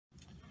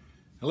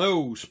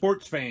Hello,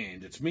 sports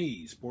fans. It's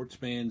me, Sports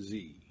Fan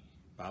Z,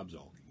 Bob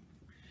Zolke.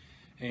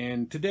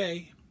 And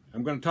today,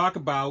 I'm going to talk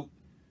about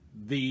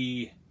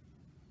the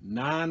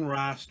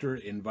non-roster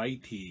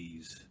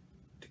invitees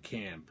to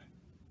camp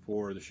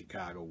for the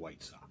Chicago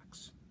White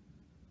Sox.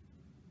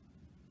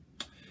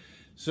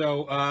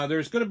 So,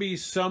 there's going to be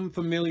some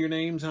familiar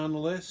names on the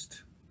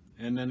list,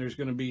 and then there's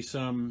going to be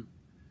some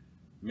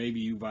maybe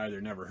you've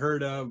either never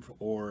heard of,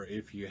 or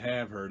if you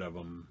have heard of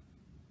them,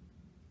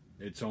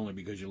 it's only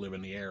because you live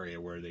in the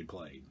area where they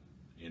played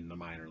in the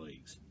minor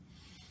leagues.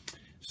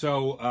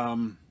 So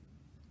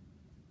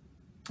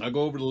I'll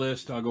go over the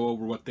list. I'll go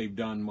over what they've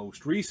done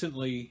most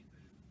recently,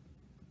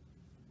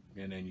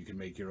 and then you can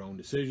make your own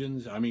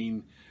decisions. I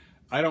mean,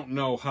 I don't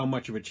know how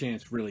much of a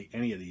chance really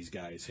any of these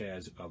guys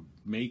has of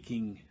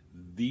making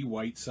the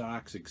White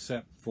Sox,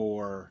 except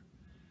for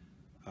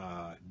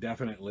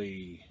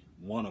definitely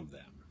one of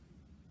them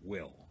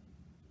will,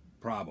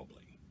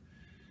 probably.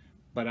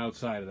 But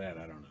outside of that,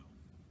 I don't know.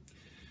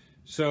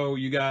 So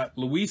you got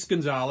Luis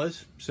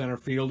Gonzalez, center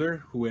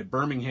fielder, who at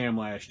Birmingham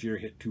last year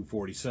hit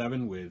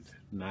 .247 with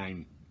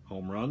 9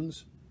 home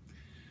runs.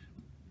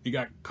 You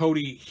got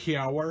Cody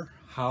Heuer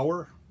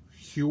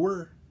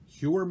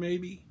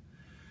maybe,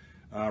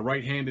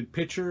 right-handed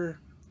pitcher.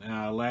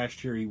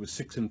 Last year he was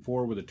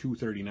 6-4 with a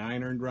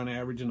 .239 earned run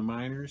average in the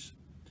minors.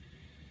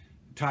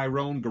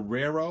 Tyrone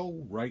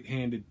Guerrero,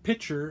 right-handed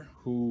pitcher,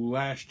 who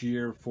last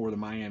year for the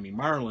Miami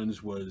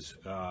Marlins was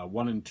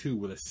 1-2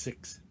 with a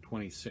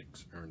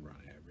 .626 earned run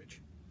average.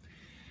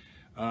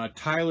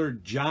 Tyler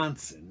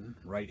Johnson,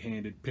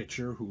 right-handed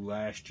pitcher, who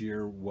last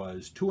year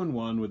was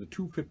 2-1 with a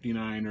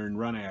 .259 earned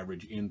run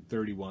average in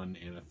 31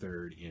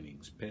 1/3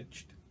 innings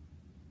pitched.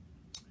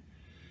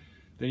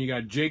 Then you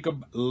got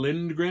Jacob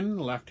Lindgren,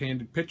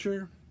 left-handed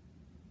pitcher.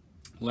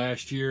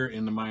 Last year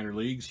in the minor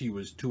leagues, he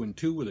was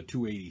 2-2 with a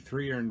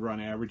 .283 earned run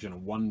average and a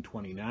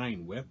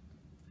 .129 whip.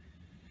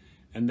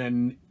 And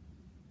then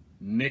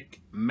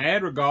Nick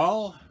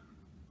Madrigal,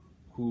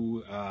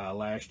 who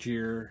last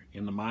year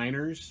in the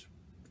minors,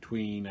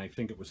 between I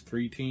think it was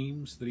 3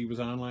 teams that he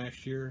was on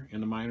last year in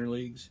the minor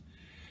leagues,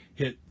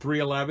 hit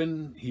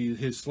 .311.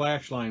 His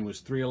slash line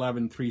was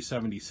 .311,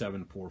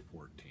 .377,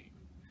 .414,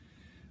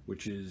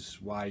 which is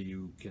why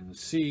you can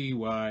see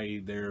why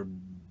they're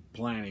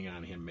planning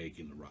on him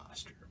making the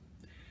roster.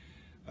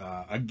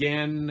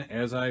 Again,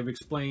 as I've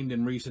explained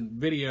in recent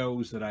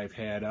videos that I've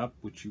had up,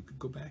 which you could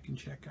go back and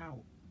check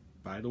out,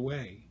 by the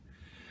way,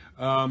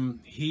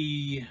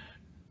 he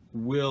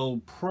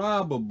will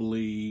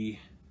probably,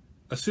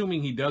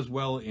 assuming he does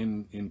well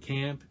in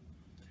camp,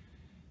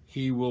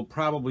 he will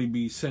probably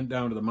be sent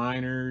down to the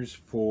minors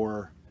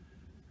for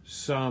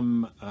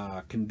some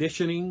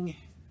conditioning,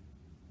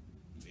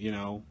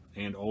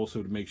 and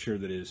also to make sure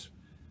that his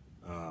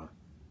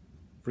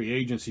free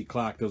agency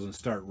clock doesn't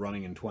start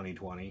running in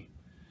 2020.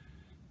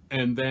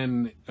 And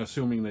then,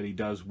 assuming that he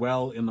does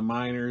well in the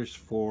minors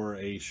for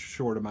a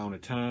short amount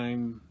of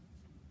time,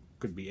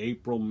 could be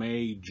April,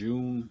 May,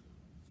 June,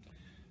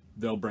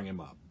 they'll bring him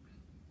up.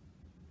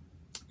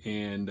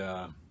 And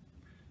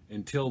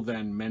until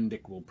then,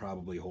 Mendick will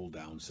probably hold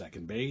down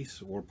second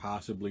base, or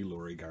possibly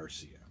Leury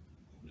Garcia.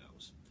 Who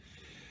knows?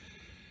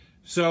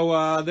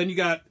 So then you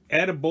got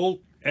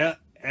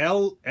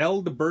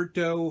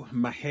Alberto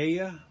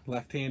Mejia,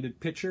 left-handed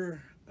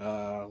pitcher.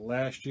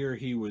 Last year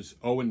he was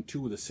 0-2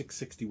 with a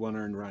 .661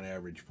 earned run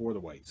average for the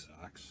White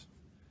Sox.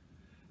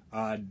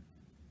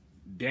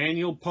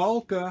 Daniel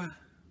Palka,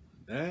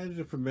 that is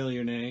a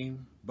familiar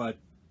name, but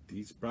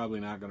he's probably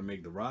not going to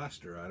make the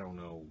roster. I don't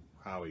know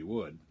how he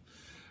would.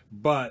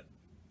 But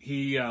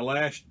he,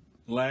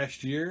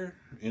 last year,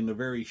 in the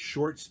very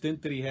short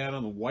stint that he had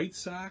on the White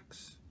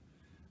Sox,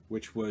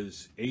 which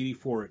was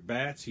 84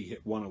 at-bats, he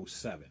hit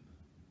 .107.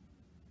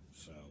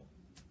 So,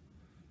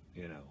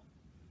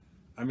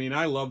 I mean,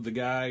 I love the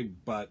guy,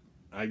 but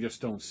I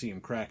just don't see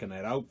him cracking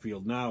that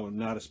outfield now, and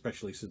not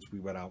especially since we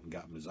went out and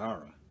got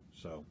Mazzara.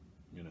 So,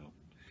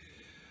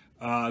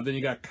 Then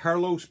you got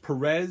Carlos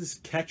Perez,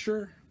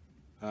 catcher.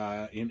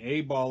 In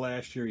A-ball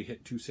last year, he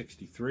hit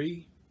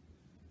 .263.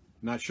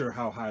 Not sure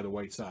how high the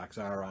White Sox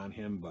are on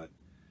him, but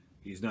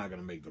he's not going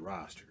to make the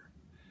roster.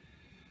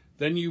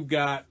 Then you've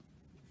got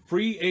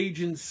free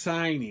agent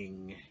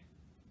signing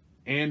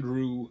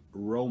Andrew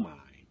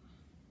Romine,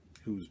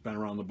 who's been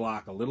around the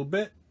block a little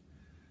bit.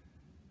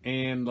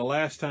 And the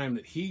last time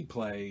that he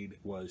played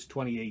was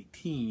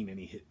 2018, and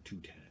he hit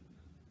 .210.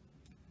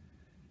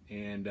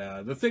 And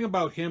the thing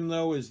about him,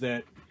 though, is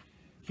that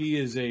he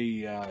is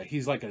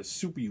he's like a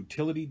super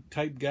utility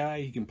type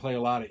guy. He can play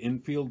a lot of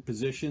infield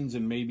positions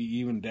and maybe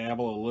even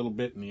dabble a little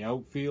bit in the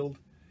outfield.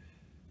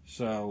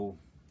 So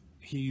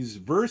he's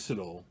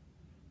versatile,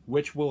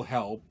 which will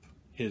help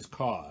his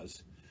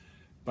cause.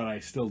 But I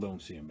still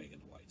don't see him making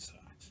the White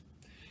Sox.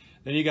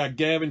 Then you got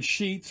Gavin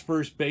Sheets,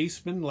 first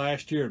baseman.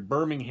 Last year at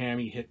Birmingham,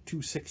 he hit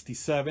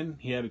 .267.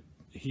 He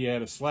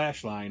had a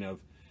slash line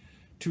of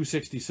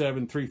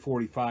 .267,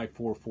 .345,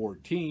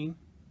 .414.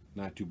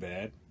 Not too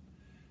bad.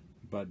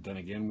 But then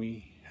again,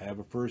 we have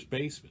a first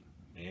baseman,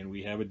 and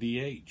we have a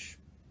DH.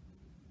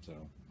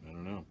 So, I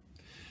don't know.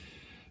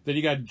 Then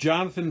you got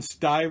Jonathan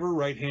Stiver,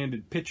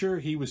 right-handed pitcher.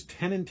 He was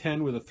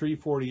 10-10 with a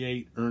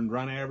 348 earned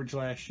run average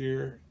last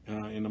year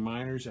in the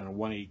minors and a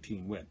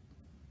 118 whip.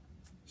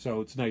 So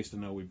it's nice to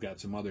know we've got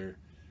some other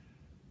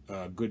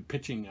good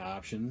pitching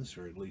options,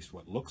 or at least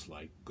what looks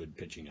like good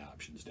pitching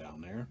options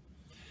down there.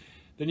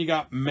 Then you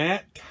got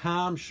Matt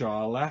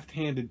Tomshaw,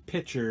 left-handed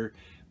pitcher.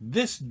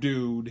 This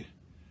dude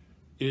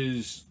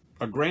is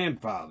a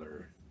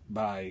grandfather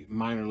by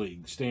minor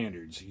league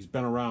standards. He's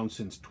been around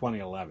since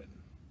 2011.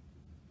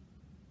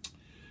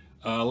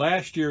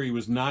 Last year he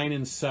was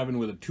 9-7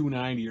 with a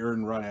 290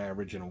 earned run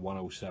average and a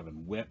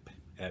 107 whip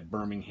at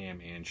Birmingham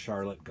and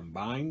Charlotte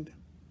combined.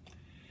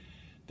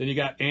 Then you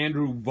got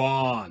Andrew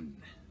Vaughn,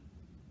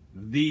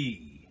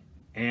 the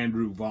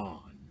Andrew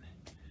Vaughn,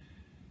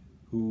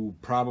 who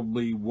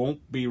probably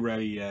won't be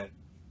ready yet,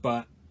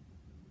 but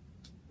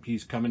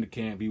he's coming to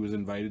camp. He was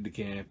invited to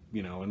camp,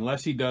 you know,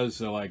 unless he does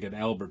like an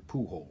Albert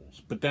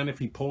Pujols. But then if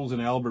he pulls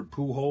an Albert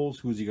Pujols,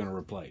 who's he going to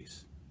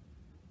replace?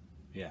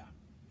 Yeah,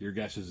 your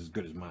guess is as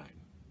good as mine.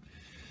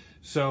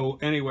 So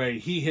anyway,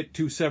 he hit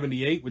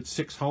 278 with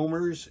 6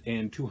 homers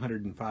and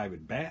 205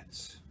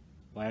 at-bats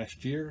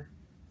last year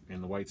in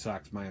the White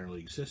Sox minor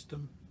league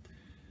system.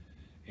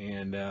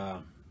 And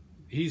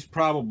he's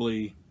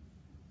probably,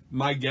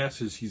 my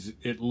guess is he's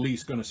at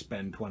least going to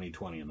spend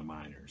 2020 in the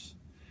minors.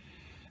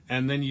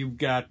 And then you've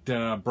got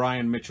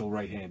Brian Mitchell,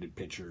 right-handed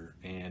pitcher,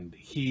 and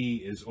he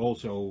is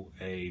also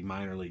a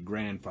minor league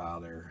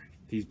grandfather.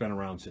 He's been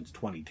around since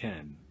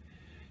 2010.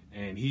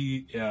 And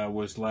he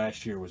was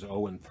last year was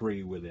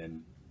 0-3 with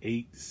an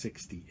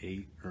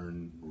 868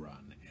 earned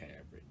run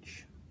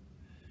average.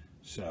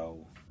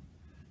 So,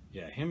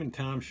 yeah, him and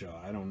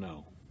Tomshaw, I don't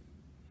know.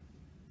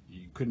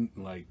 You couldn't,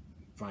 like,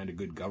 find a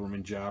good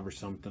government job or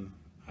something?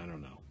 I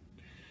don't know.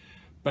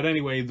 But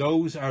anyway,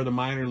 those are the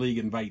minor league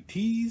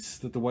invitees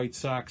that the White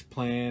Sox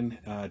plan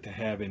to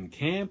have in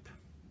camp.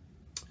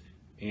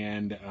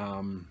 And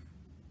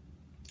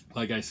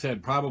like I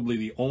said, probably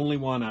the only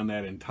one on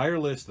that entire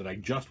list that I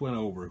just went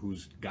over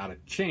who's got a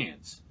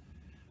chance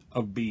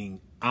of being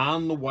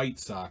on the White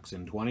Sox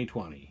in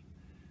 2020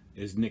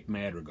 is Nick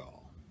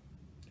Madrigal.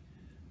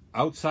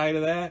 Outside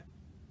of that,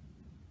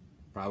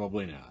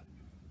 probably not.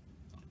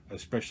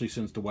 Especially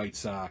since the White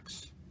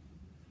Sox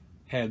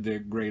had their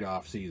great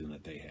offseason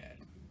that they had.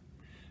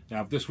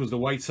 Now, if this was the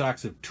White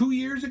Sox of 2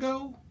 years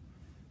ago,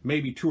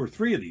 maybe 2 or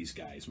 3 of these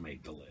guys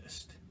make the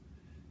list.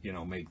 You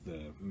know, make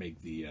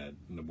the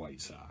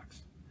White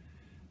Sox.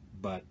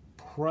 But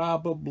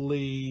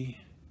probably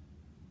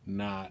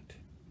not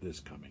this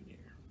coming year.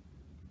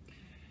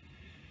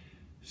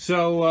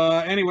 So,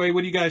 anyway,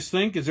 what do you guys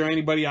think? Is there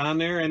anybody on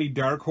there? Any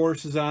dark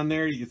horses on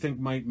there that you think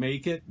might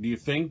make it? Do you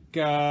think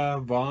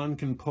Vaughn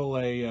can pull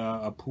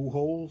a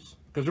Pujols?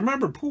 Because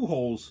remember,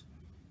 Pujols,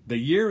 the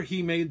year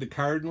he made the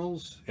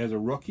Cardinals as a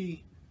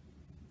rookie,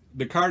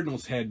 the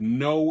Cardinals had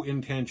no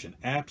intention,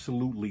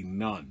 absolutely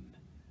none,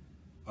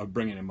 of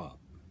bringing him up.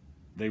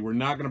 They were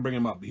not going to bring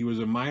him up. He was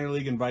a minor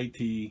league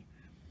invitee,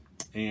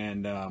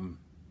 and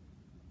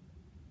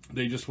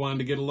they just wanted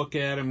to get a look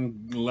at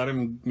him, let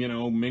him, you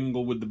know,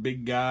 mingle with the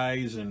big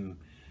guys and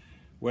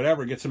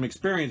whatever, get some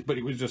experience. But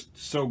he was just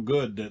so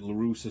good that La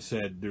Russa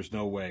said, there's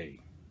no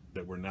way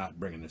that we're not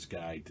bringing this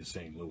guy to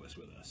St. Louis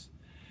with us.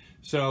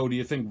 So do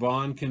you think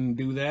Vaughn can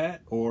do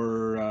that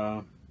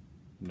or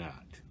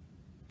not?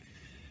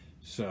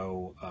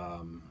 So,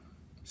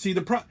 see,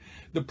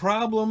 the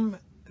problem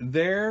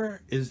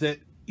there is that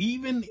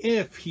even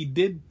if he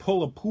did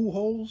pull a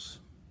Pujols,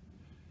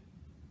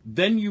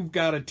 then you've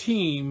got a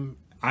team.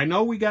 I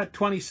know we got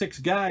 26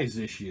 guys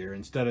this year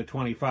instead of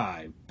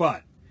 25,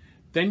 but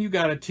then you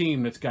got a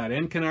team that's got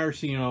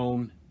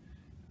Encarnacion,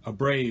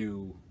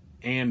 Abreu,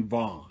 and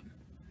Vaughn,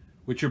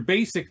 which are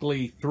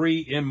basically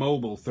 3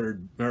 immobile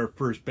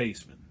first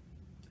basemen.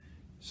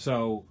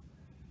 So,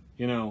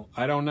 you know,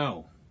 I don't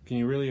know. Can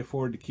you really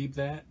afford to keep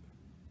that?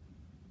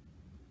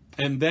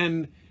 And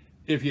then,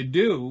 if you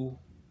do,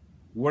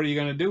 what are you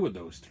going to do with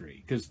those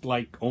 3? Because,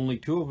 like, only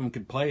 2 of them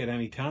can play at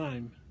any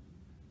time.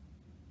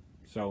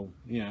 So,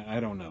 yeah, I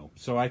don't know.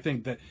 So I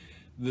think that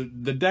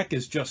the deck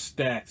is just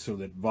stacked so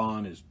that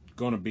Vaughn is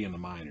going to be in the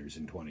minors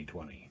in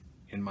 2020,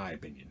 in my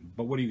opinion.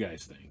 But what do you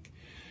guys think?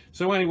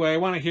 So anyway, I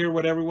want to hear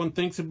what everyone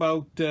thinks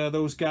about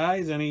those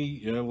guys.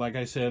 Any, like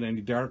I said,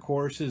 any dark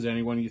horses?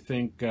 Anyone you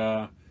think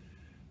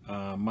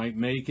might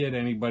make it?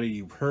 Anybody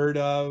you've heard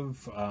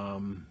of?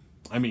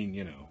 I mean,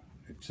 you know,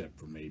 except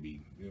for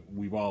maybe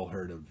we've all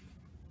heard of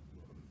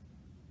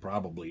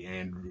probably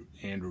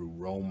Andrew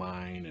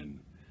Romine and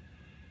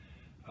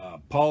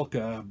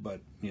Polka,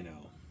 but, you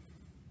know,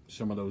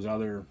 some of those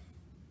other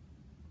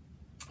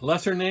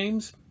lesser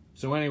names.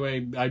 So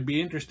anyway, I'd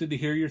be interested to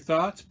hear your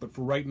thoughts, but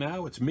for right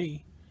now, it's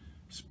me,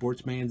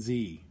 Sportsman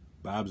Z,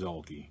 Bob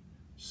Zolke,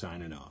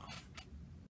 signing off.